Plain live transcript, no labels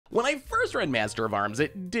When I first read Master of Arms,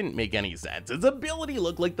 it didn't make any sense. Its ability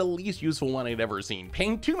looked like the least useful one I'd ever seen,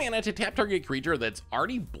 paying 2 mana to tap target creature that's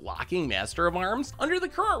already blocking Master of Arms. Under the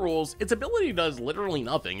current rules, its ability does literally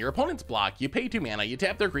nothing. Your opponents block, you pay 2 mana, you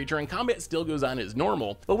tap their creature, and combat still goes on as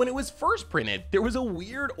normal. But when it was first printed, there was a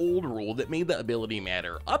weird old rule that made the ability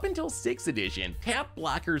matter. Up until 6th edition, tap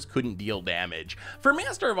blockers couldn't deal damage. For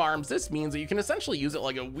Master of Arms, this means that you can essentially use it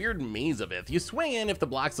like a weird maze of it. You swing in if the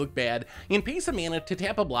blocks look bad, and pay some mana to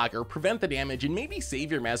tap a blocker, prevent the damage, and maybe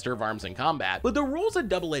save your Master of Arms in combat. But the rule's a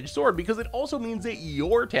double-edged sword because it also means that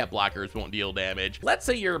your tap blockers won't deal damage. Let's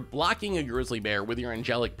say you're blocking a grizzly bear with your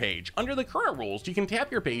angelic page. Under the current rules, you can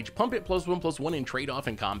tap your page, pump it +1/+1, and trade off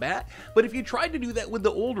in combat. But if you tried to do that with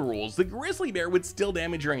the old rules, the grizzly bear would still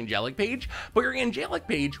damage your angelic page, but your angelic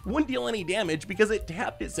page wouldn't deal any damage because it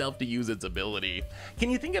tapped itself to use its ability. Can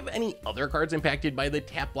you think of any other cards impacted by the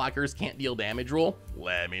tap blockers can't deal damage rule?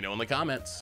 Let me know in the comments.